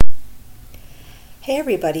Hey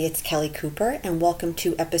everybody, it's Kelly Cooper, and welcome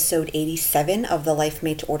to episode 87 of the Life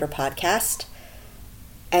Made to Order podcast.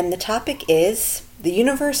 And the topic is, the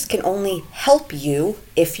universe can only help you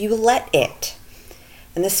if you let it.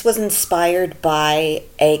 And this was inspired by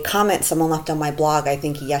a comment someone left on my blog, I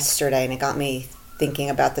think yesterday, and it got me thinking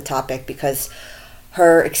about the topic because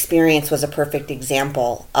her experience was a perfect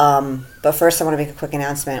example. But first I want to make a quick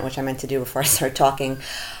announcement, which I meant to do before I start talking.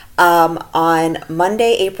 On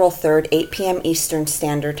Monday, April 3rd, 8 p.m. Eastern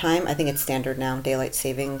Standard Time, I think it's standard now, daylight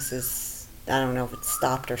savings is, I don't know if it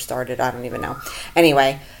stopped or started, I don't even know.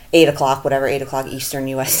 Anyway, 8 o'clock, whatever 8 o'clock Eastern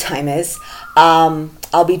U.S. time is,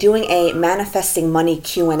 I'll be doing a Manifesting Money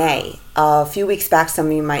Q&A. A few weeks back, some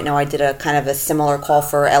of you might know I did a kind of a similar call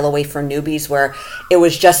for LOA for newbies where it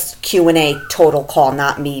was just Q&A total call,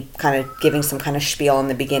 not me kind of giving some kind of spiel in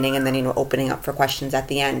the beginning and then, opening up for questions at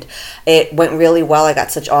the end. It went really well. I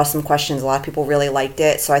got such awesome questions. A lot of people really liked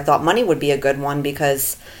it. So I thought money would be a good one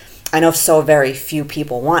because I know so very few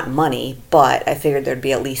people want money, but I figured there'd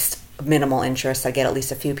be at least minimal interest. I get at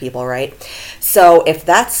least a few people, right? So if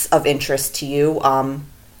that's of interest to you,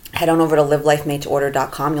 head on over to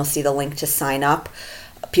livelifemadetoorder.com. You'll see the link to sign up.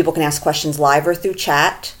 People can ask questions live or through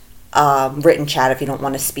chat, written chat if you don't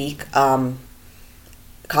want to speak.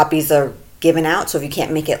 Copies are given out, so if you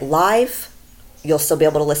can't make it live, you'll still be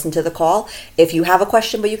able to listen to the call. If you have a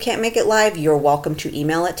question but you can't make it live, you're welcome to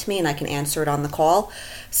email it to me and I can answer it on the call.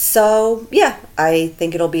 So yeah, I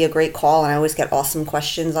think it'll be a great call, and I always get awesome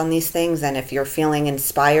questions on these things. And if you're feeling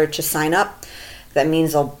inspired to sign up, that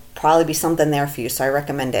means there'll probably be something there for you, so I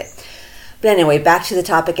recommend it. But anyway, back to the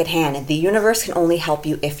topic at hand. The universe can only help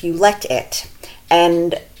you if you let it.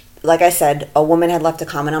 And like I said, a woman had left a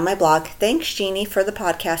comment on my blog. Thanks, Jeannie, for the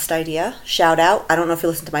podcast idea. Shout out. I don't know if you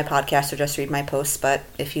listen to my podcast or just read my posts, but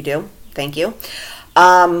if you do, thank you.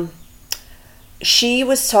 She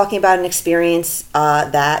was talking about an experience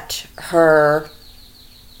that her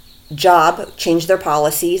job changed their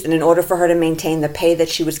policies, and in order for her to maintain the pay that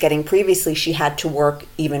she was getting previously, she had to work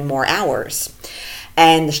even more hours.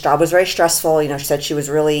 And this job was very stressful. She said she was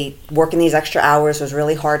really working these extra hours, was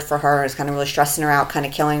really hard for her. It was kind of really stressing her out, kind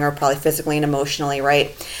of killing her, probably physically and emotionally,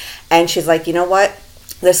 right? And she's like, you know what?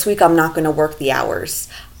 This week I'm not going to work the hours.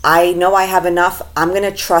 I know I have enough. I'm going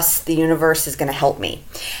to trust the universe is going to help me.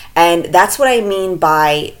 And that's what I mean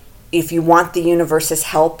by, if you want the universe's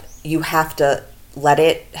help, you have to let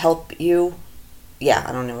it help you. Yeah,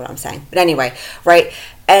 I don't know what I'm saying. But anyway, right?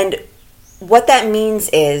 And what that means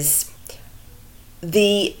is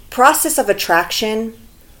the process of attraction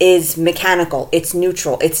is mechanical. It's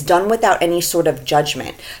neutral. It's done without any sort of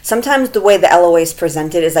judgment. Sometimes the way the LOA is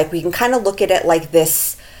presented is like we can kind of look at it like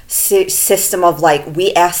this system of like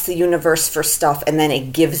we ask the universe for stuff and then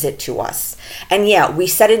it gives it to us. And yeah, we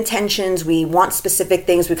set intentions, we want specific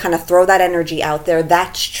things, we kind of throw that energy out there.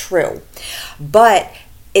 That's true. But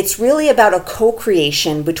it's really about a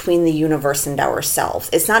co-creation between the universe and ourselves.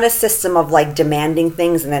 It's not a system of like demanding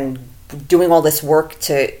things and then doing all this work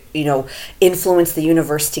to, influence the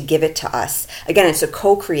universe to give it to us. Again, it's a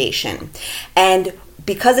co-creation. And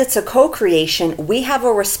because it's a co-creation, we have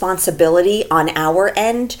a responsibility on our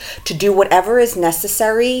end to do whatever is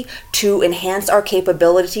necessary to enhance our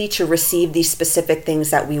capability to receive these specific things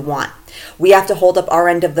that we want. We have to hold up our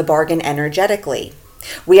end of the bargain energetically.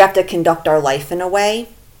 We have to conduct our life in a way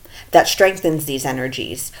that strengthens these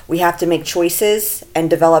energies. We have to make choices and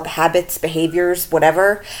develop habits, behaviors,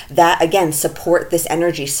 whatever, that again support this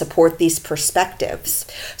energy, support these perspectives.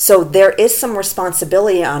 So there is some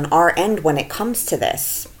responsibility on our end when it comes to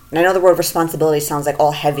this. And I know the word responsibility sounds like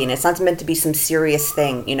all heavy, and it's not meant to be some serious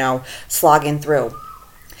thing, slogging through.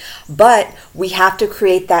 But we have to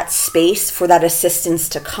create that space for that assistance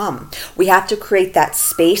to come. We have to create that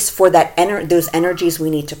space for that those energies we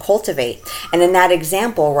need to cultivate. And in that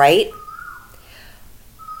example, right,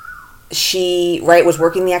 she was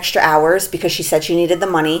working the extra hours because she said she needed the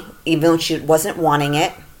money, even though she wasn't wanting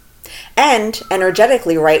it. And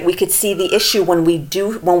energetically, right, we could see the issue when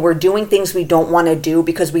we're doing things we don't want to do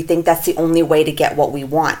because we think that's the only way to get what we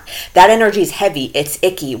want. That energy is heavy. It's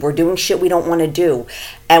icky. We're doing shit we don't want to do.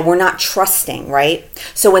 And we're not trusting, right?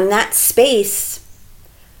 So in that space,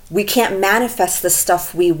 we can't manifest the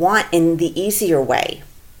stuff we want in the easier way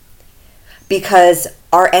because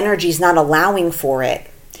our energy is not allowing for it.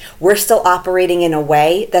 We're still operating in a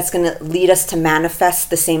way that's going to lead us to manifest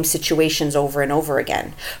the same situations over and over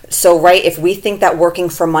again. So, right, if we think that working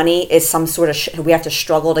for money is some sort of we have to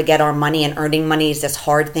struggle to get our money, and earning money is this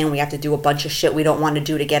hard thing, we have to do a bunch of shit we don't want to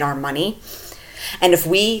do to get our money. And if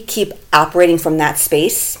we keep operating from that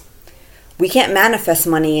space, We can't manifest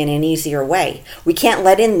money in an easier way. We can't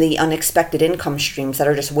let in the unexpected income streams that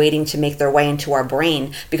are just waiting to make their way into our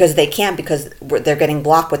brain, because they can't, because they're getting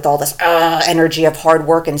blocked with all this energy of hard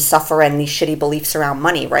work and suffer and these shitty beliefs around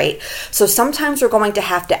money, right? So sometimes we're going to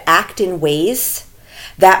have to act in ways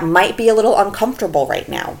that might be a little uncomfortable right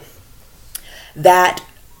now, that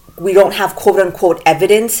we don't have quote unquote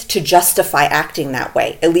evidence to justify acting that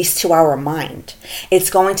way, at least to our mind. It's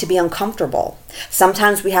going to be uncomfortable.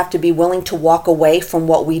 Sometimes we have to be willing to walk away from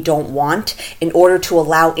what we don't want in order to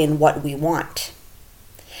allow in what we want.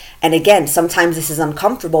 And again, sometimes this is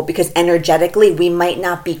uncomfortable because energetically we might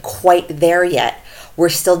not be quite there yet. We're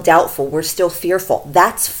still doubtful. We're still fearful.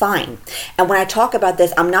 That's fine. And when I talk about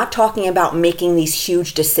this, I'm not talking about making these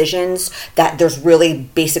huge decisions that there's really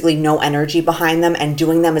basically no energy behind them, and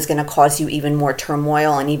doing them is going to cause you even more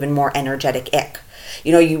turmoil and even more energetic ick.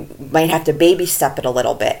 You know, you might have to baby step it a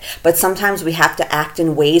little bit, but sometimes we have to act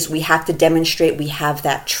in ways, we have to demonstrate we have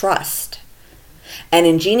that trust. And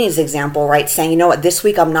in Jeannie's example, right, saying, you know what, this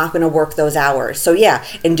week I'm not going to work those hours. So yeah,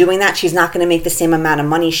 in doing that, she's not going to make the same amount of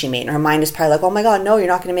money she made. And her mind is probably like, oh my God, no, you're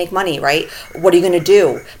not going to make money, right? What are you going to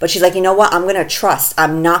do? But she's like, you know what, I'm going to trust.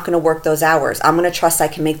 I'm not going to work those hours. I'm going to trust I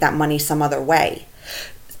can make that money some other way.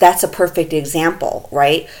 That's a perfect example,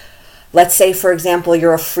 right? Let's say, for example,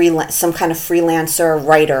 you're some kind of freelancer,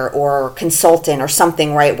 writer, or consultant or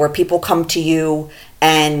something, right, where people come to you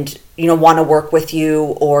and, you know, want to work with you,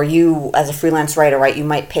 or you as a freelance writer, right, you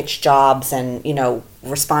might pitch jobs and, you know,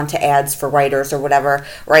 respond to ads for writers or whatever,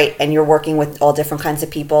 right, and you're working with all different kinds of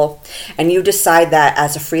people, and you decide that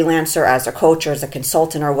as a freelancer, as a coach, or as a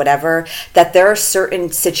consultant or whatever, that there are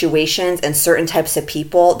certain situations and certain types of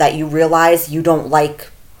people that you realize you don't like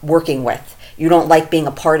working with. You don't like being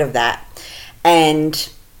a part of that. And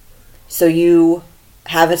so you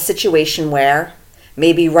have a situation where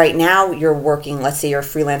maybe right now you're working, let's say you're a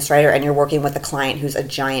freelance writer and you're working with a client who's a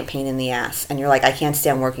giant pain in the ass. And you're like, I can't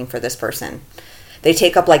stand working for this person. They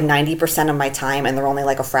take up like 90% of my time and they're only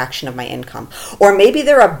like a fraction of my income. Or maybe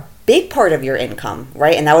they're a big part of your income,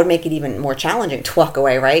 right? And that would make it even more challenging to walk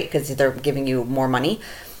away, right? Because they're giving you more money.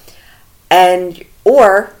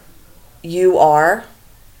 Or you are,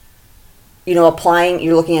 you know, applying,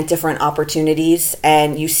 you're looking at different opportunities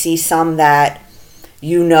and you see some that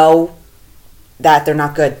you know that they're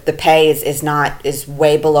not good. The pay is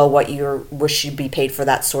way below what you wish you'd be paid for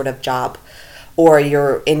that sort of job. Or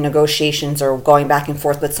you're in negotiations or going back and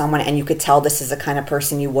forth with someone and you could tell this is the kind of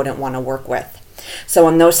person you wouldn't want to work with. So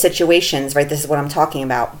in those situations, right, this is what I'm talking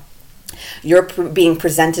about. You're being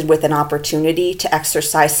presented with an opportunity to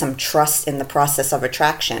exercise some trust in the process of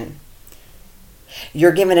attraction.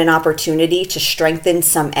 You're given an opportunity to strengthen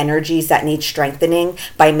some energies that need strengthening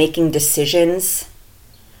by making decisions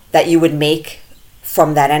that you would make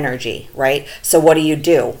from that energy, right? So what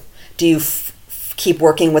do? Do you keep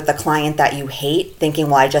working with the client that you hate, thinking,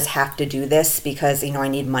 well, I just have to do this because, you know, I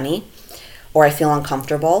need money or I feel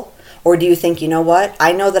uncomfortable? Or do you think, you know what,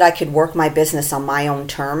 I know that I could work my business on my own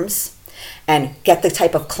terms and get the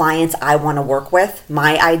type of clients I want to work with,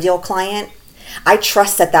 my ideal client? I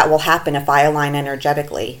trust that that will happen if I align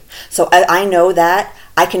energetically. So I know that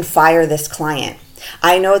I can fire this client.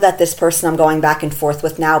 I know that this person I'm going back and forth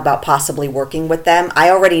with now about possibly working with them, I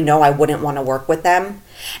already know I wouldn't want to work with them.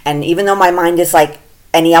 And even though my mind is like,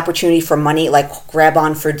 any opportunity for money, like grab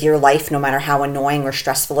on for dear life, no matter how annoying or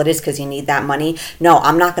stressful it is because you need that money. No,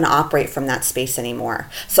 I'm not going to operate from that space anymore.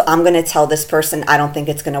 So I'm going to tell this person, I don't think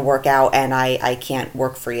it's going to work out and I can't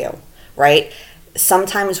work for you, right?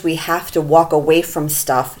 Sometimes we have to walk away from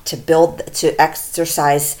stuff to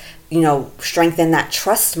exercise, you know, strengthen that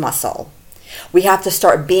trust muscle. We have to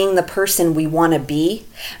start being the person we want to be,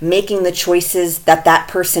 making the choices that that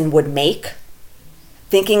person would make,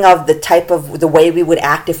 thinking of the way we would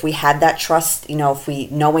act if we had that trust, you know, if we,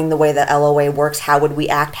 knowing the way that LOA works, how would we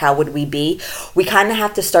act, how would we be? We kind of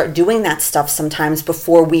have to start doing that stuff sometimes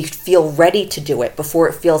before we feel ready to do it, before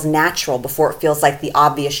it feels natural, before it feels like the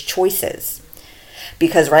obvious choices.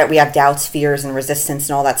 Because, right, we have doubts, fears, and resistance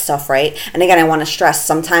and all that stuff, right? And again, I want to stress,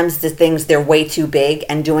 sometimes the things, they're way too big,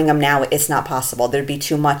 and doing them now, it's not possible. There'd be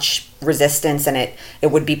too much resistance, and it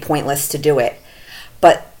would be pointless to do it.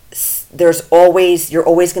 But you're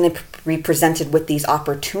always going to be presented with these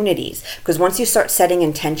opportunities. Because once you start setting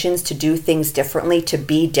intentions to do things differently, to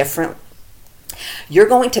be different, you're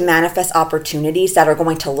going to manifest opportunities that are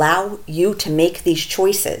going to allow you to make these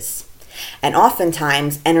choices. And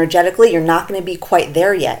oftentimes, energetically, you're not going to be quite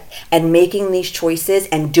there yet. And making these choices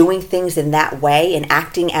and doing things in that way and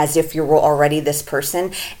acting as if you're already this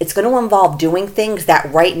person, it's going to involve doing things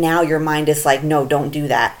that right now your mind is like, no, don't do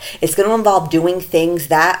that. It's going to involve doing things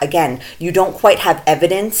that, again, you don't quite have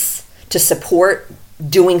evidence to support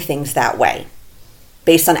doing things that way,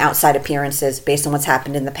 based on outside appearances, based on what's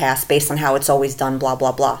happened in the past, based on how it's always done, blah,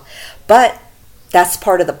 blah, blah. But that's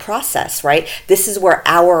part of the process, right? This is where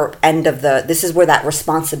this is where that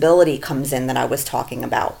responsibility comes in that I was talking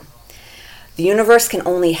about. The universe can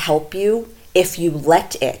only help you if you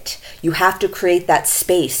let it. You have to create that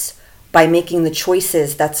space by making the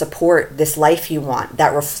choices that support this life you want,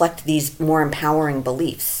 that reflect these more empowering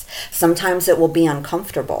beliefs. Sometimes it will be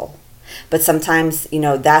uncomfortable, but sometimes,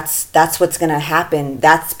 that's what's going to happen.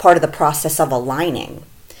 That's part of the process of aligning.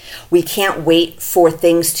 We can't wait for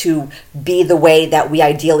things to be the way that we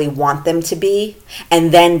ideally want them to be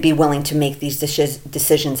and then be willing to make these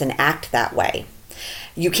decisions and act that way.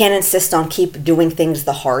 You can't insist on keep doing things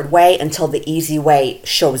the hard way until the easy way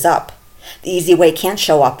shows up. The easy way can't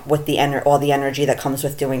show up with all the energy that comes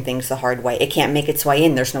with doing things the hard way. It can't make its way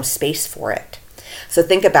in. There's no space for it. So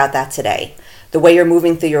think about that today. The way you're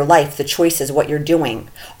moving through your life, the choices, what you're doing.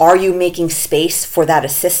 Are you making space for that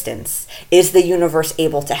assistance? Is the universe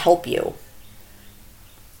able to help you?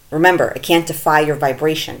 Remember, it can't defy your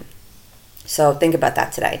vibration. So think about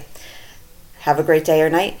that today. Have a great day or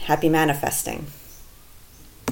night. Happy manifesting.